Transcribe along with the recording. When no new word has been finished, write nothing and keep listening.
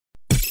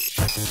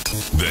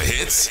The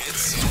hits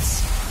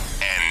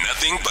and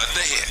nothing but the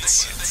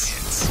hits.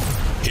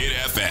 Hit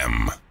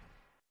FM.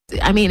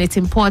 I mean, it's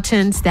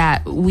important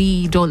that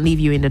we don't leave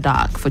you in the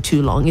dark for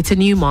too long. It's a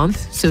new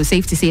month, so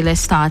safe to say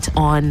let's start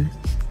on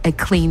a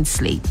clean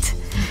slate.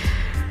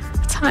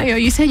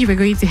 Tayo, you said you were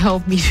going to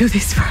help me through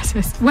this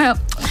process. Well,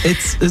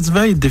 it's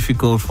very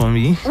difficult for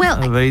me.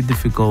 Well, very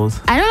difficult.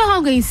 I don't know how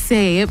I'm going to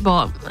say it,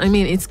 but I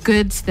mean, it's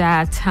good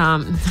that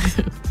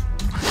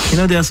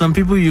there are some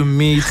people you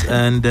meet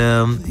and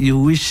you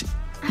wish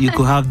you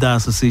could have that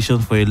association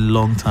for a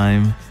long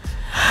time.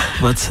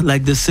 But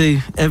like they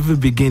say, every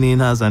beginning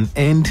has an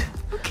end.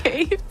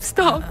 Okay,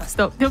 stop.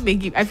 Don't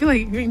make it. I feel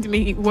like you're going to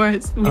make it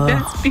worse with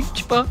that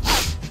speech. But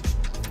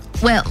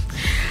well,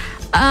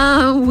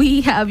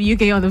 we have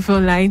Uke on the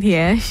phone line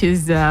here.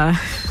 She's wow.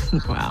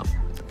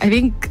 I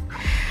think.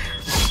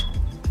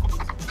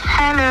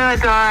 Hello,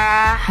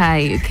 Adaora. Hi,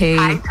 Uke.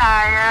 Hi,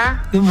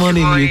 Taya. Good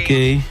morning,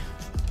 Uke.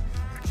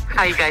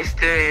 How you guys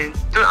doing?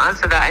 Don't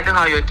answer that. I know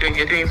how you're doing.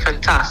 You're doing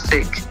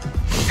fantastic.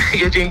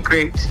 You're doing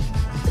great.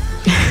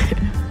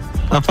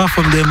 Apart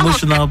from the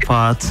emotional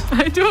part,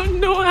 I don't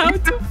know how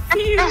to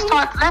feel. Let's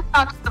start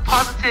with the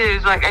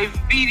positives. Like, I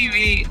really,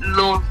 really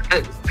love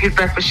the Hit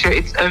Breakfast show.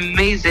 It's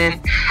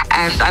amazing.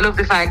 And I love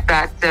the fact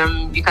that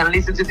you can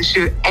listen to the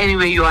show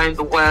anywhere you are in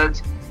the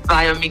world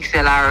via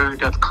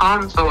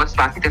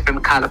mixlr.com/Hit FM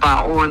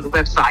Calabar or on the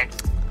website.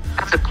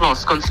 That's a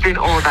plus, considering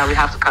all that we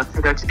have to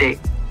consider today.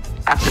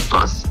 That's a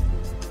plus.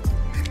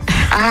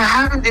 I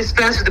haven't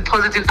dispensed with the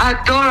positive.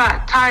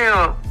 Adaora,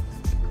 Tayo.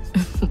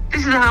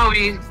 This is how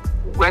we're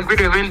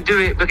going to do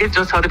it. We're going to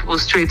just tell the people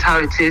straight how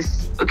it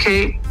is.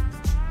 Okay?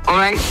 All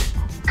right?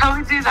 Can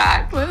we do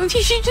that? Well,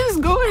 you should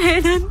just go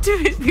ahead and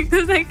do it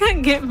because I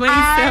can't get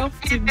myself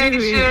to do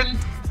it.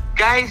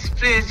 Guys,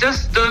 please,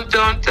 just don't,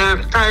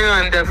 Tayo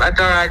and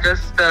Adaora,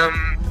 just,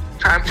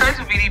 I'm trying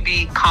to really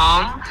be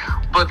calm,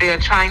 but they are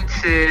trying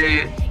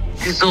to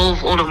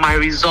dissolve all of my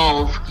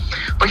resolve.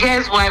 But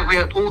here's why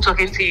we're all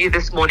talking to you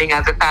this morning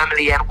as a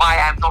family and why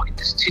I'm not in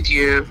the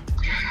studio.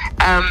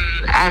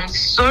 I'm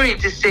sorry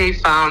to say,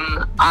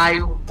 fam,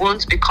 I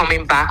won't be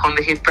coming back on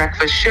the Hit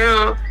Breakfast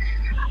show.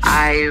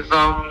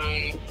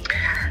 Many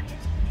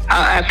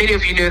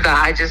of you know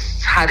that I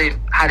just had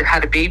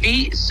a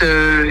baby, so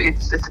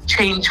it's a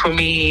change for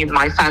me in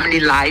my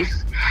family life.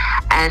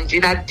 And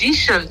in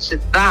addition to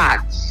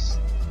that,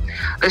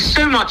 there's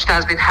so much that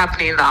has been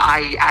happening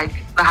that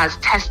that has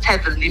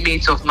tested the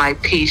limits of my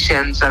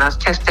patience and has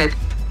tested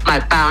my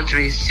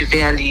boundaries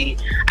severely,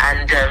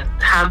 and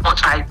how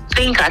much I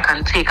think I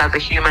can take as a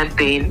human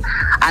being.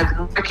 I've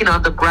been working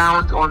on the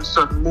ground on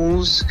some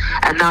moves,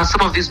 and now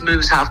some of these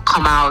moves have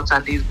come out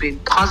and they've been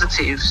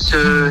positive.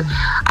 So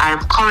I'm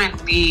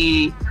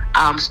currently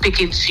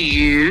speaking to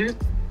you,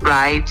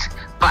 right?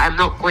 But I'm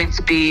not going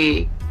to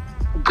be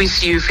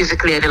with you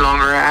physically any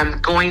longer. I'm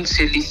going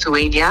to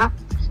Lithuania,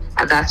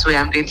 and that's where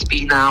I'm going to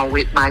be now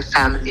with my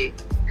family.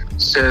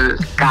 So,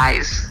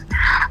 guys,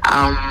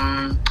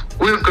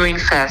 we're going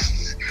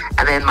first,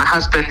 and then my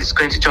husband is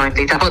going to join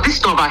later. But this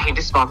is not about him,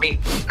 this is about me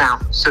now.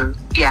 So,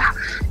 yeah,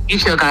 you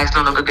guys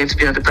no longer going to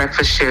be on the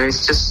breakfast show.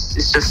 It's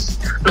just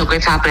not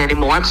going to happen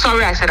anymore. I'm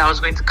sorry I said I was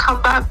going to come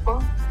back,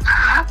 but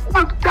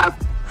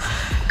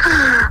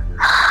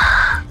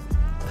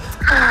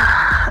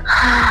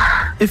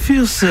it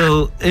feels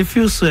so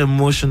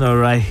emotional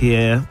right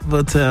here.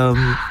 But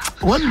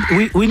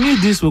we knew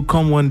this would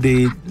come one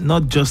day,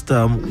 not just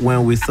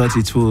when we thought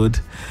it would.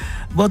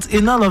 But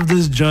in all of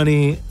this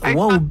journey,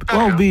 what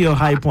will be your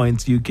high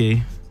points,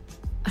 Uke?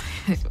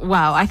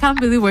 Wow, I can't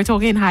believe we're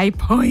talking high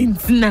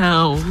points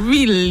now.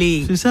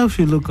 Really? She said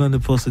she look on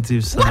the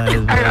positive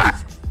side.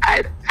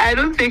 I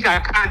don't think I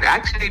can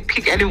actually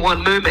pick any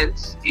one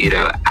moment. It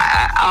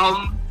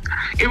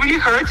really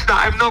hurts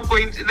that I'm not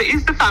going to. The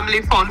Easter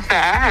Family Fun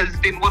Fair has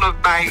been one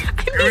of my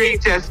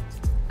greatest.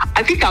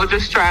 I think I'll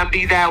just try and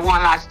be there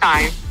one last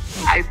time.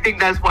 I think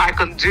that's what I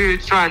can do,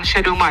 try and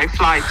schedule my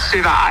flight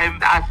so that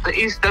I'm at the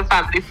Easter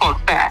Family Fun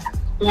Fair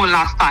one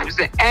last time.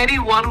 So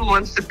anyone who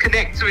wants to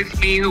connect with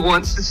me, who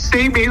wants to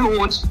see me, who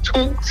wants to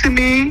talk to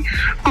me,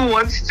 who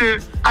wants to,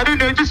 I don't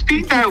know, just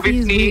be there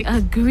with me. We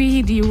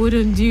agreed you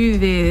wouldn't do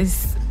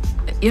this.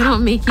 You're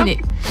not making it.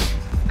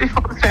 The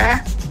Fun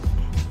Fair.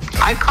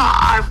 I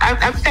can't.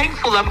 I'm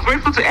thankful. I'm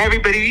grateful to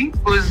everybody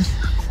who's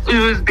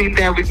been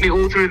there with me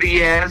all through the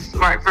years,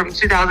 right from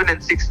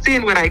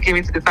 2016 when I came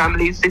into the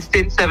family,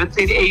 16,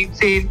 17,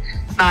 18,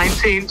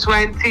 19,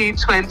 20,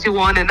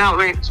 21, and now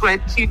we're in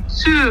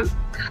 22.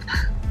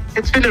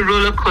 It's been a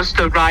roller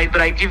coaster ride,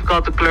 but I give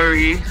God the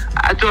glory.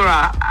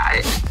 Adaora,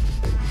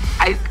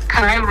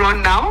 can I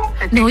run now?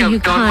 No,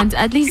 you can't.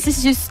 At least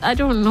let's just, I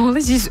don't know,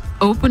 let's just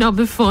open up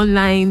the phone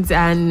lines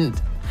and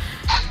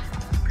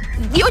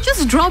you're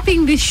just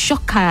dropping this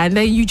shocker and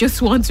then you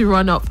just want to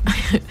run up.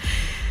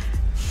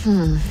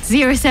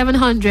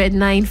 0700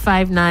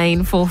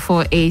 959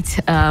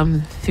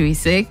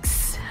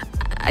 44836.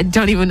 I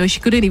don't even know.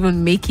 She couldn't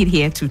even make it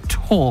here to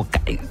talk.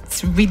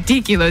 It's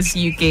ridiculous,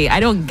 Uke.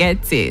 I don't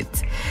get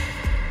it.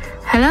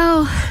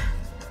 Hello.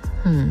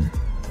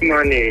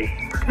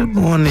 Morning. Good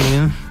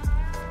morning.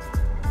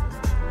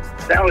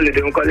 That was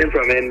I'm calling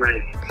from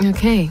NY.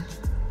 Okay,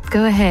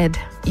 go ahead.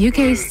 UK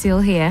is still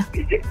here.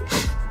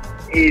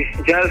 It's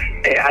just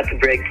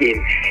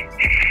heartbreaking.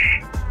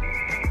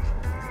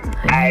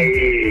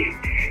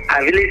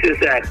 I'm really so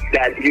sad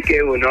that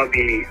UK will not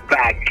be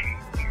back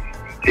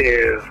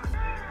to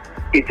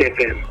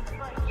ETFM.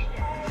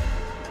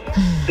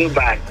 So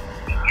bad.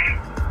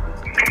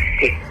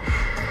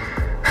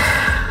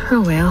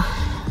 Oh well.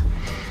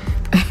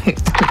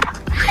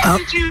 How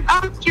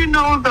did you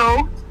know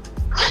though?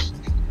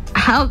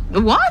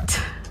 What?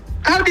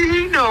 How did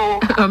you know?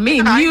 I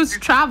mean, news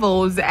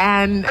travels,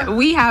 and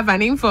we have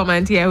an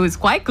informant here who's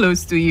quite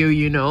close to you,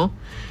 you know.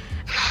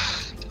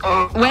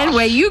 When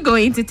were you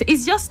going to...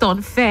 it's just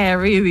unfair,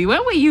 really.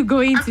 When were you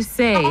going to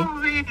say?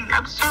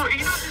 I'm sorry.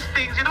 You know these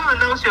things, you don't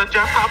announce your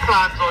Jaffa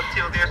plans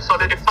until they're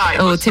solidified.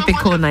 Oh,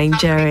 typical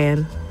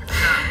Nigerian.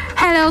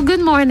 Hello,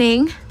 good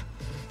morning.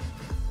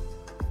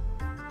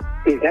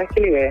 It's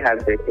actually very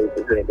heartbreaking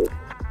to hear this.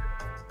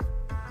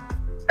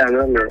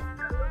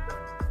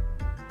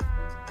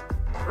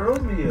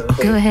 Romeo.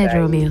 Go ahead,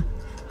 Romeo.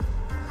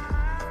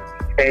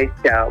 First,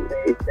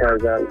 it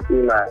was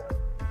Ima.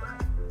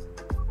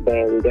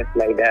 Then just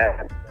like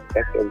that,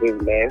 just a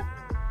big man.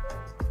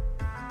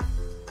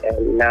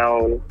 And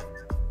now,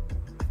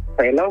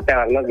 for a long time,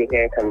 I've not been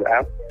hearing from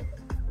rap.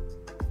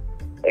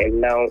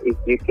 And now it's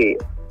UK.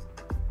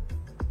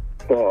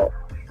 For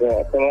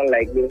someone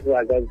like me who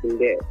has just been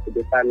there to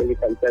the family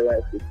from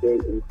several to say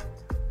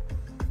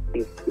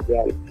is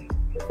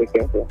be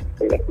careful,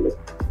 seriously.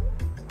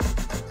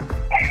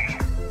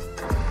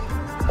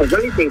 I was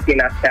only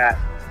thinking after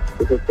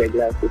the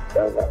pregnancy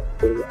stuff,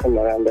 to come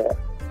around there.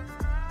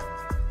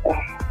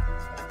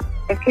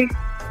 Okay.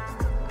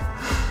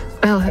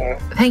 Well,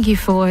 thank you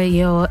for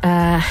your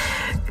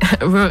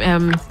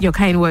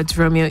kind words,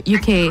 Romeo.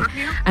 UK,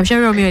 I'm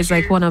sure Romeo is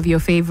like one of your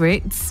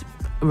favorites,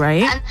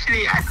 right?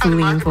 Actually, I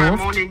fully can't imagine my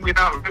involved. morning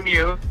without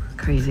Romeo.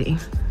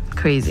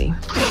 Crazy.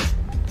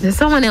 There's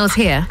someone else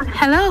here.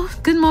 Hello,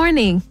 good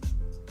morning.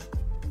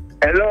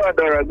 Hello,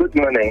 Adaora. Good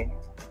morning.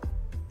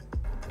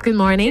 Good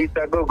morning. It's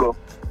Agogo.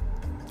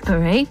 All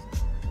right.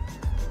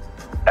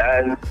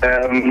 And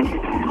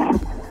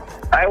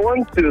I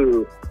want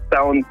to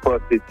sound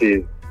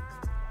positive,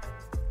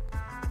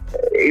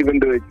 even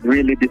though it's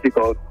really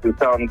difficult to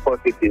sound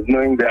positive,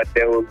 knowing that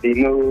there will be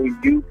no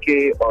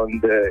UK on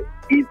the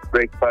Eat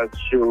Breakfast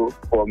show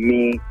for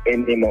me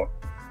anymore.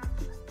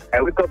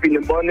 I wake up in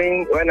the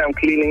morning when I'm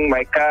cleaning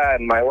my car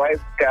and my wife's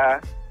car.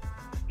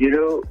 You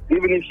know,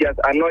 even if she has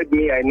annoyed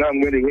me, I know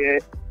I'm going to hear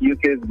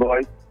UK's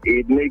voice.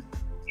 It makes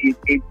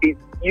it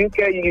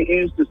UK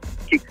used to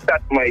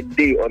kickstart my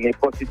day on a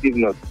positive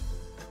note.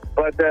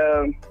 But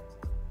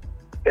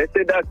they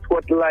say that's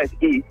what life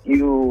is.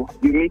 You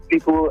meet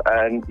people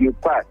and you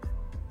pass.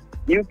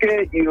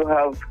 UK, you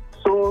have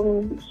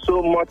so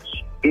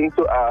much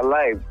into our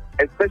lives,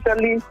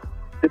 especially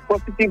the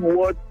positive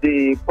words,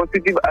 the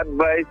positive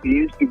advice you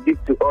used to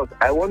give to us.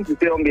 I want to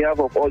say on behalf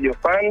of all your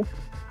fans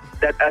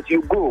that as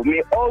you go,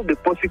 may all the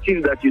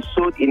positives that you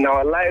sowed in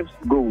our lives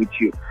go with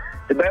you.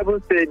 The Bible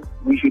said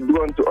we should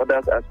do unto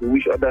others as we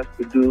wish others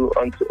to do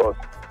unto us.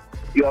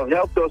 You have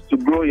helped us to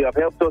grow. You have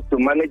helped us to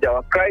manage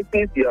our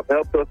crisis. You have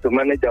helped us to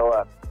manage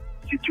our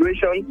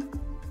situations.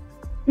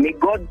 May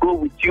God go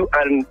with you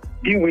and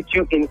be with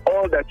you in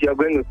all that you are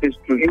going to face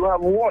through. You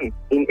have won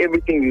in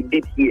everything you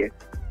did here.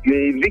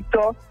 You're a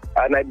victor,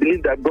 and I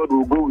believe that God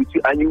will go with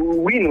you, and you will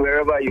win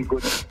wherever you go.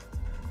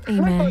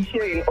 Amen. Let us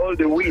share in all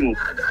the wins.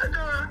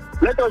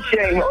 Let us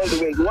share in all the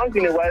wins. Once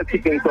in a while,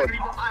 keep in touch.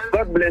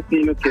 God bless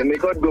you, UK. May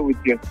God go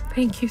with you.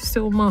 Thank you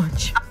so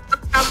much.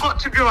 I've got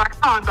to go. I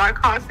can't.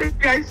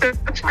 I said,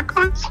 I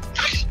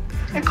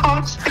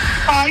can't.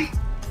 Bye.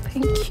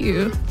 Thank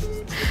you.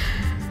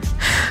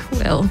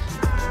 Well,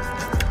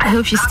 I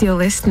hope she's still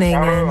listening.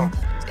 And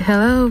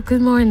hello,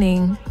 good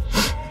morning.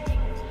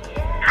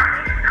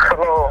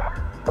 Hello.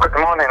 Good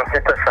morning,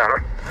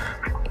 Peterson.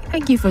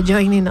 Thank you for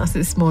joining us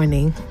this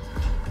morning.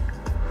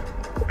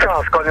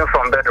 Charles calling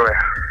from Bedway.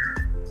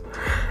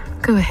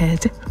 Go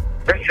ahead.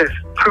 This is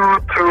too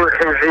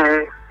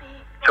heavy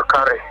to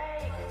carry.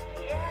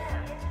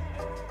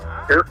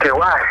 Okay,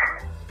 why?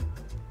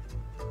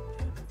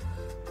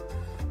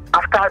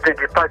 After the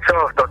departure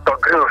of Dr.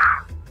 Grove,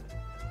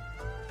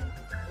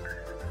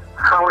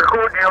 and we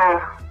hold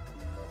you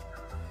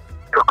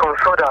to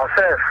console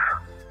ourselves,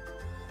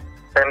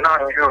 and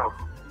now you,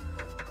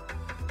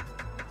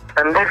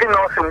 and leaving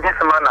us in this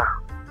manner,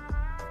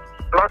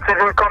 not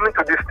even coming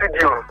to the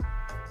studio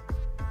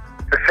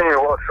to say a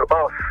word to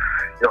us,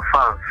 your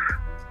fans.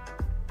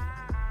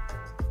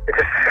 It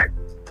is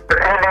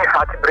really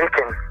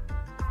heartbreaking.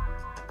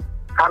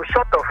 I'm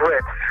short of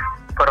words,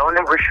 but I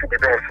only wish you the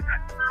best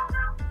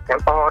in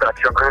all that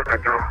you're going to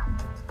do.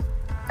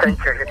 Thank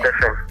you,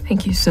 Hitefem.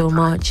 Thank you so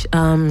much.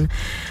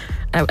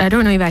 I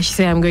don't know if I should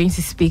say I'm going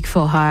to speak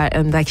for her.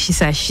 Like she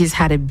said, she's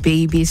had a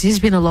baby. It's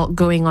just been a lot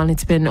going on.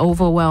 It's been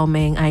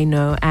overwhelming, I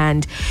know.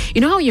 And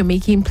you know how you're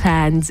making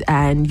plans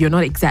and you're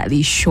not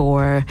exactly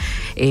sure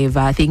if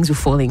things will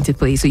fall into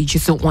place, so you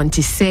just don't want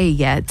to say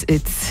yet.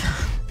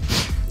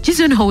 Just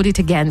don't hold it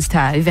against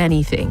her, if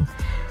anything.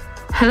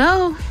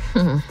 Hello?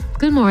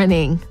 Good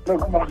morning.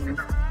 Good morning.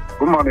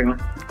 Good morning.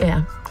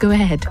 Yeah, go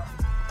ahead.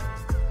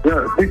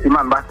 Yeah, this is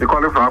man back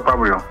calling from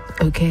Pablo.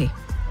 Okay.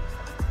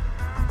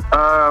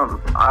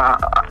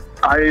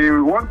 I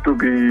want to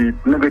be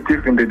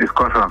negative in the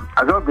discussion.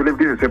 I don't believe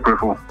this is April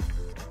Fool.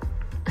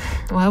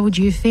 Why would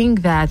you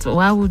think that?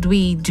 Why would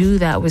we do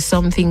that with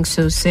something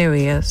so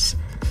serious?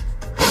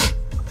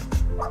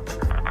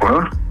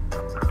 Well,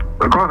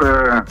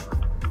 because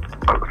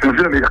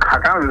sincerely, I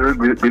can't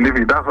really believe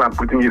it. That's why I'm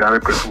putting it as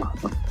April Fool.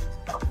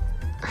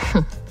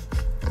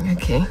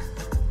 Okay.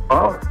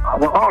 All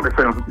the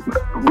same,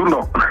 good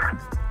luck.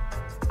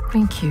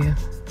 Thank you.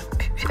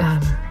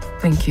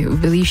 Thank you. I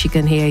believe she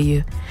can hear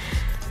you.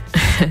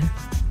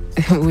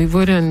 We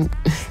wouldn't.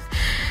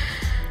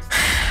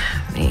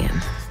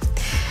 Man.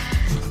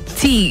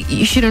 T,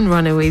 you shouldn't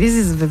run away. This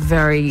is a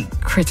very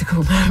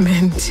critical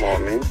moment. Good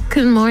morning.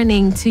 Good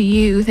morning to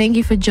you. Thank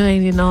you for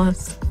joining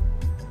us.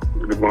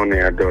 Good morning,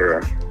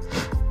 Adaora.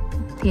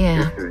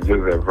 Yeah. This is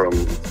Joseph from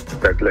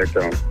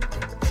Bethlehem.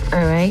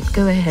 All right,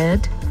 go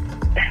ahead.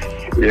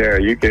 Yeah,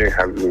 UK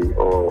has been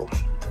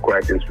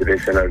quite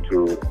inspirational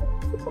to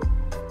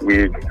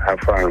with her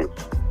fans.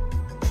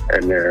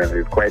 And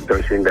it's quite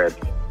touching that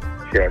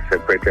she has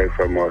separated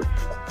from us.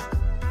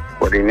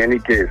 But in any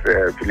case,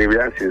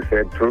 Philippians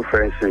said true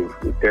friendship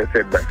is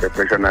tested by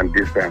separation and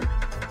distance.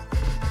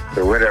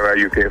 So wherever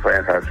UK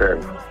finds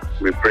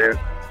herself, we pray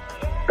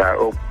that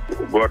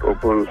God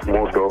opens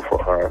more doors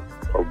for her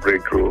of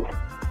breakthrough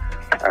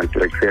and to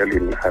excel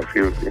in her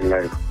field in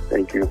life.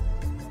 Thank you.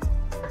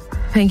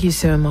 Thank you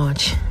so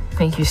much.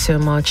 Thank you so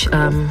much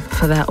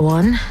for that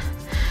one.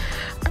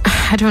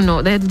 I don't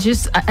know.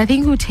 I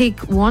think we'll take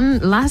one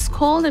last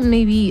call and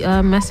maybe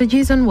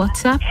messages on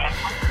WhatsApp.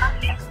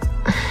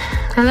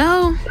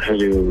 Hello.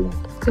 Hello.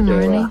 Good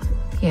morning.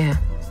 Yeah.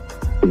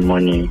 Good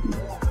morning.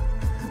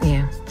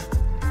 Yeah.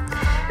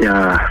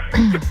 Yeah.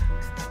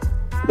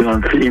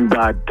 I'm feeling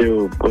bad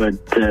though, but I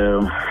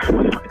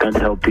can't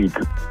help it.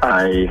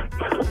 I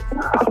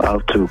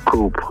have to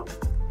cope.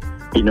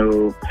 You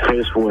know,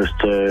 first was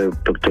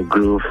Dr.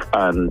 Groove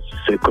and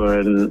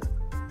second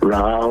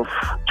Ralph.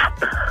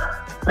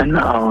 And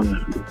now,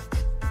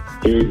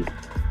 hey,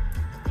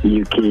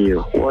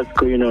 UK, what's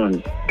going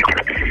on?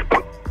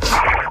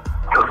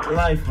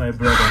 Life, my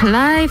brother.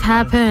 Life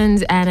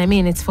happens, and I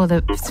mean it's for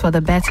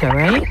the better,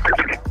 right?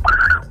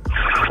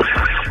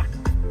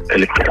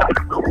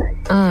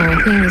 Oh, I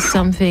think there's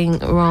something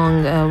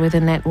wrong with the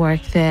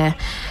network there.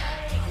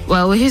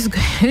 Well, this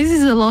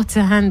is a lot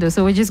to handle,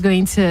 so we're just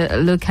going to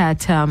look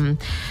at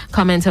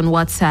comments on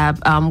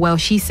WhatsApp. Well,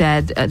 she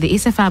said the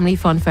Easter Family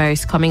Fun Fair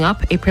is coming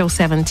up April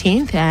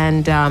 17th,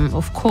 and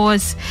of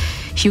course,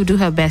 she would do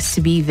her best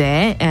to be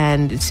there.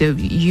 And so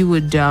you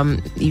would,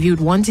 if you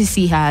would want to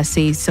see her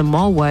say some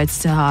more words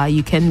to her,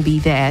 you can be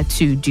there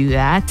to do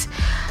that.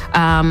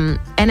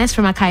 NS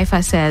from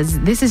Akaifa says,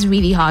 this is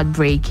really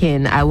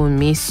heartbreaking. I will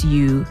miss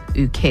you,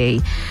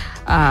 Uke.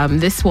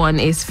 This one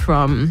is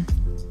from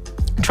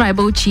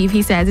Tribal Chief.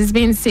 He says, it's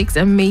been 6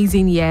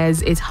 amazing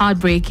years. It's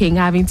heartbreaking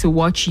having to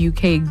watch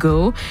UK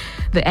go.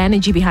 The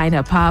energy behind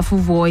her powerful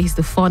voice,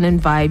 the fun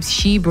and vibes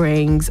she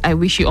brings. I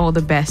wish you all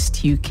the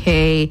best,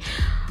 UK.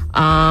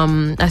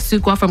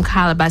 Asukwa from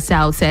Calabar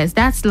South says,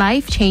 that's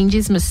life.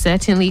 Changes must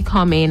certainly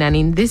come in, and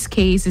in this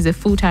case is a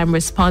full-time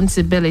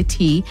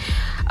responsibility.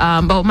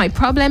 But my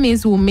problem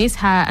is we'll miss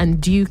her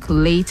and Duke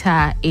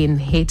later in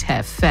Hit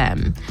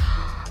FM.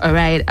 All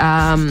right.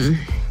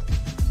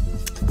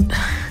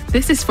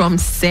 This is from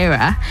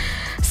Sarah.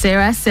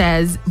 Sarah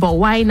says, but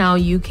why now,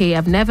 UK?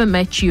 I've never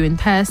met you in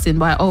person,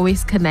 but I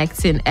always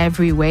connect in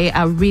every way.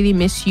 I really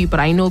miss you, but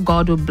I know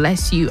God will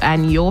bless you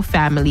and your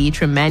family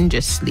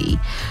tremendously.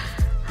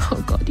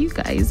 Oh God, you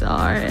guys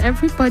are.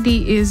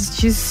 Everybody is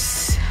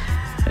just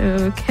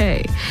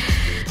okay.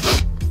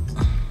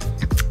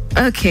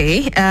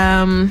 Okay.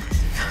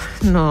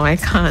 No, I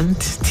can't.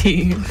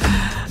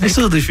 It's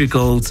so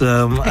difficult.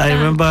 I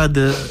remember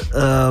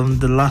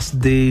the last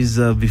days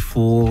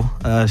before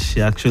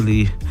she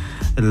actually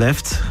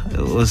left. It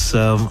was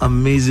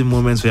amazing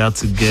moments we had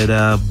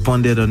together,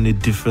 bonded on a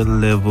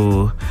different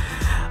level.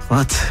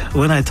 But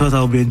when I thought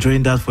I would be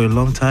enjoying that for a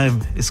long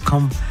time, it's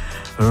come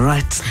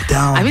right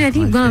down. I mean, I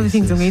think one of the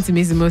things I'm going to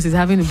miss the most is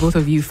having the both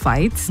of you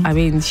fight. I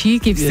mean, she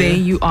keeps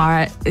saying you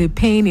are a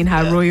pain in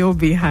her royal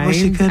behind. What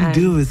she can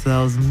do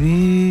without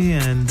me.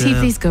 And T,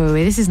 please go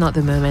away. This is not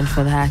the moment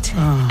for that.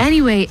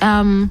 Anyway,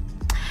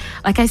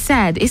 like I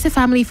said, it's a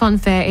family fun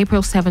fair,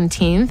 April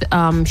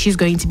 17th. She's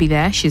going to be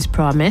there. She's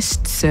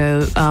promised.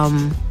 So,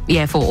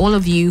 yeah, for all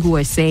of you who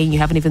are saying you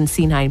haven't even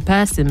seen her in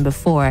person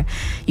before,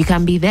 you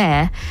can be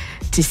there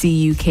to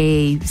see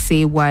UK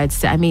say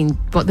words. I mean,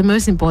 but the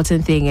most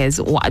important thing is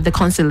the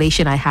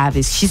consolation I have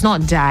is she's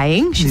not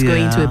dying. She's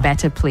going to a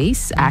better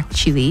place,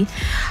 actually.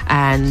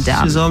 And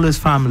she's always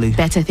family.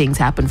 Better things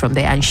happen from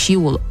there. And she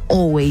will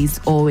always,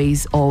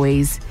 always,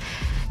 always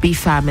be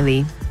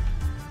family.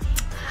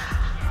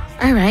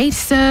 All right,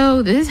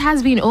 so this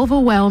has been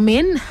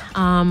overwhelming.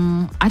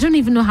 I don't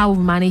even know how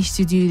we've managed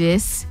to do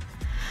this.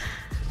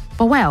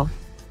 But well,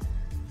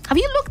 have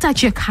you looked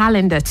at your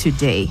calendar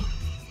today?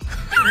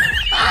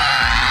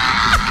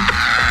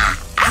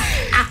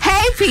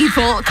 Hey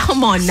people,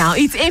 come on now.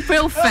 It's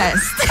April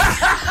 1st.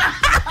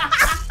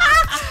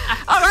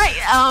 All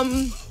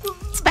right.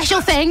 Special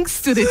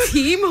thanks to the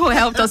team who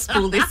helped us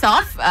pull this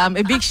off.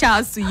 A big shout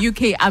out to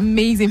Uke,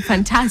 amazing,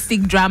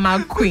 fantastic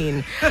drama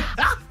queen.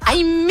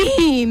 I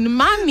mean,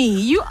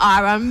 mommy, you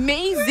are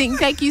amazing.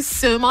 Thank you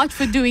so much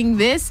for doing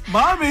this.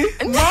 Mommy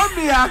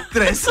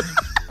actress.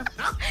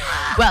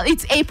 Well,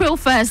 it's April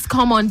 1st.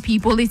 Come on,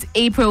 people. It's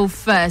April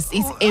 1st.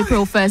 It's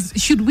April 1st.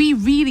 Should we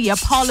really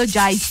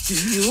apologize to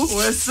you?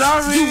 We're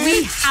sorry. Do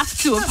we have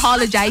to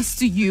apologize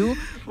to you?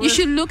 You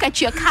should look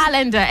at your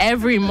calendar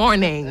every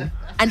morning.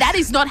 And that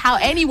is not how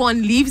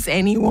anyone leaves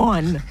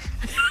anyone.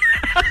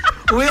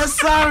 We're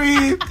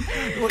sorry.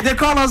 They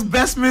call us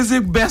best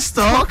music, best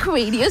talk. Talk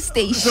radio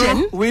station.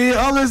 So we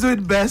always do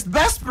it best.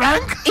 Best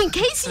prank. In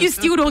case you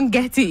still don't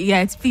get it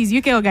yet, please,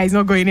 Uke Ogah is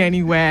not going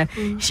anywhere.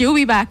 She'll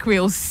be back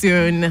real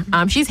soon.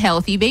 She's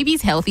healthy.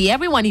 Baby's healthy.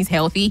 Everyone is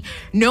healthy.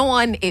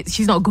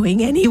 She's not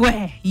going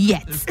anywhere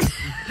yet.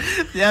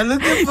 They're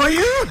looking for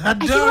you. I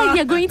feel like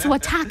they're going to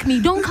attack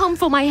me. Don't come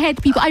for my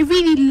head, people. I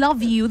really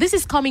love you. This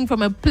is coming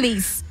from a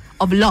place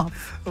of love.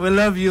 We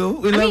love you.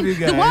 We love you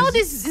guys. The world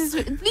is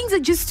things are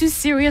just too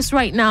serious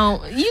right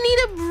now. You need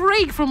a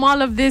break from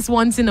all of this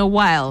once in a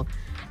while.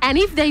 And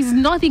if there's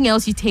nothing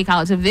else you take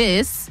out of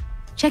this,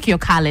 check your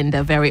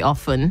calendar very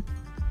often.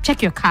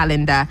 Check your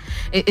calendar.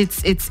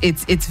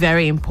 It's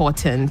very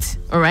important.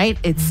 All right?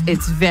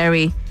 It's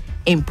very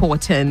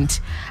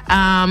important.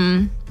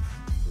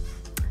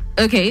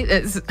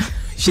 Okay,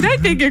 should I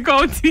take a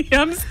call to you?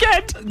 I'm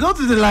scared. Go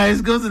to the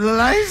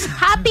lines.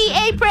 Happy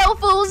April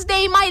Fool's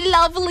Day, my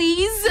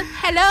lovelies.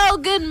 Hello,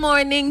 good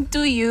morning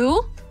to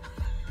you.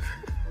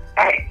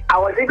 I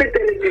was even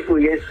telling people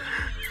yes.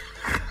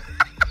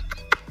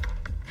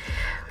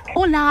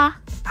 Hola.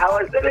 I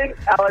was telling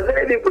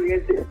people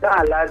yesterday,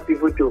 not allow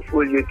people to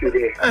fool you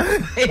today.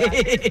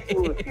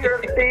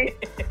 Seriously?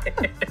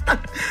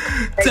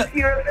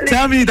 Seriously?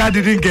 Tell me that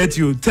didn't get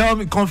you.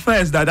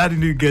 Confess that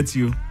didn't get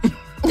you.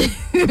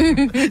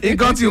 He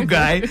got you,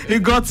 guy. He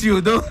got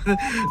you.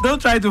 Don't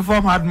try to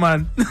form hard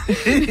man.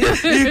 He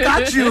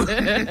got you.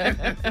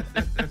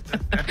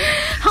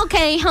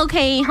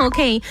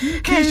 Okay.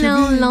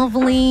 Hello,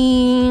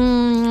 lovely.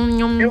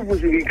 You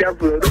should be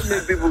careful. Don't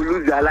make people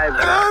lose their lives.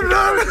 I'm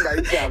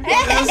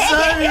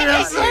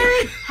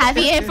sorry.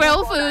 Happy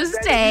April Fool's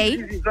Day.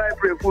 This is not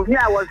April Fool. Me,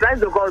 I was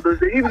trying to call to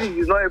say, if this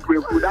is not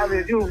April Fool, that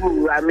means you,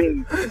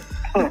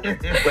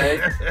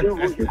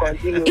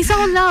 It's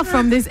all love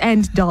from this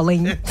end,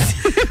 darling.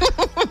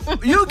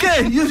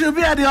 UK, you should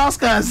be at the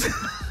Oscars.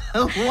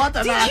 What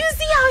Did you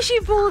see how she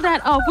pulled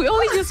that up? We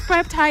only just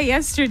prepped her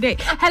yesterday.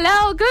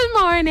 Hello, good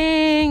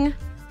morning.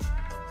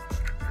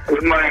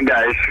 Good morning,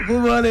 guys.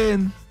 Good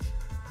morning.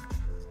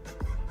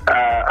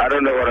 I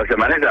don't know what I said.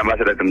 My name is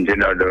Ambassador from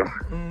Junior, though.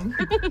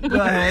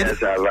 Go ahead. Yes,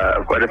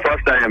 for the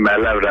first time in my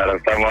life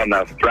that someone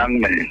has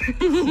pranked me.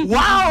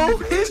 Wow,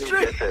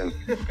 history.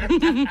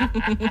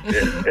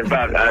 In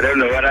fact, I don't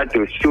know whether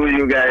to sue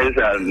you guys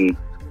and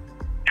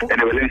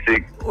anyway,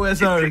 we're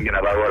sorry. Thinking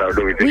about what I'll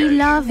do with you. We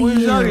love you.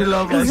 We know you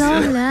love us. It's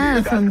all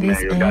love from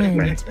this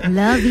end.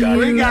 Love you.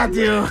 We got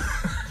you.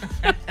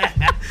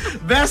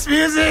 Best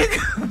music,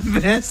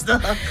 best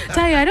stuff.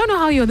 Tayo, I don't know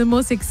how you're the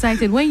most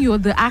excited when you're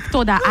the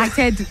actor that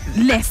acted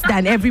less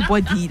than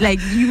everybody. Like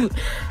you.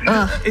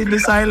 In the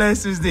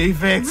silence is the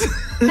effect.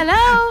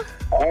 Hello.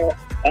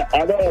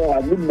 I don't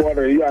know. Good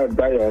morning. You are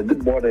Tayo.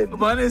 Good morning.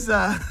 Morning,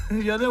 sir.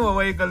 Your name, where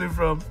are you calling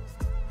from?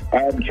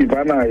 I'm Chief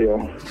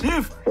Anayo.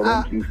 Chief.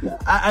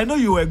 I know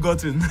you were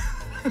gotten.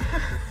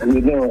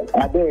 You know,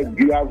 I beg,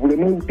 you have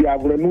removed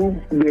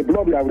the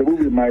blood you have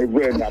removed in my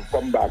brain and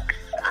come back.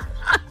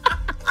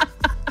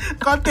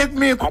 Contact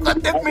me. I know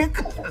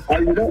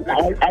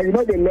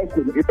the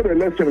lesson. You know the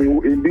lesson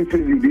in this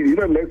thing you did. You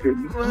know the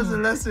lesson. What's the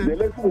lesson? The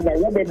lesson is that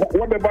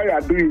whatever you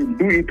are doing,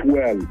 do it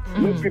well.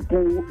 Let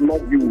people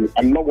love you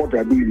and love what you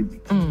are doing.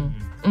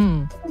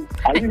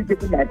 Are you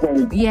getting my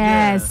point?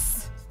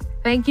 Yes.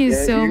 Thank you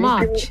so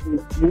much.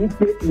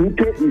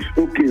 UK is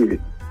okay.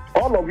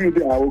 All of you,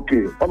 they are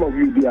okay. All of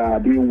you, they are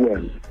doing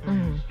well.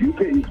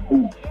 UK is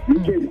good.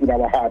 UK is with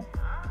our heart.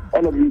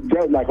 All of you,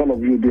 just like all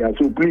of you, they are.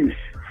 So please,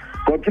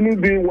 continue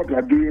doing what you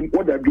are doing.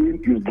 What they are doing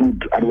is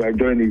good, and we are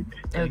enjoying it.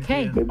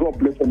 Okay. May God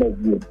bless all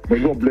of you. May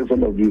God bless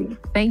all of you.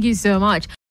 Thank you so much.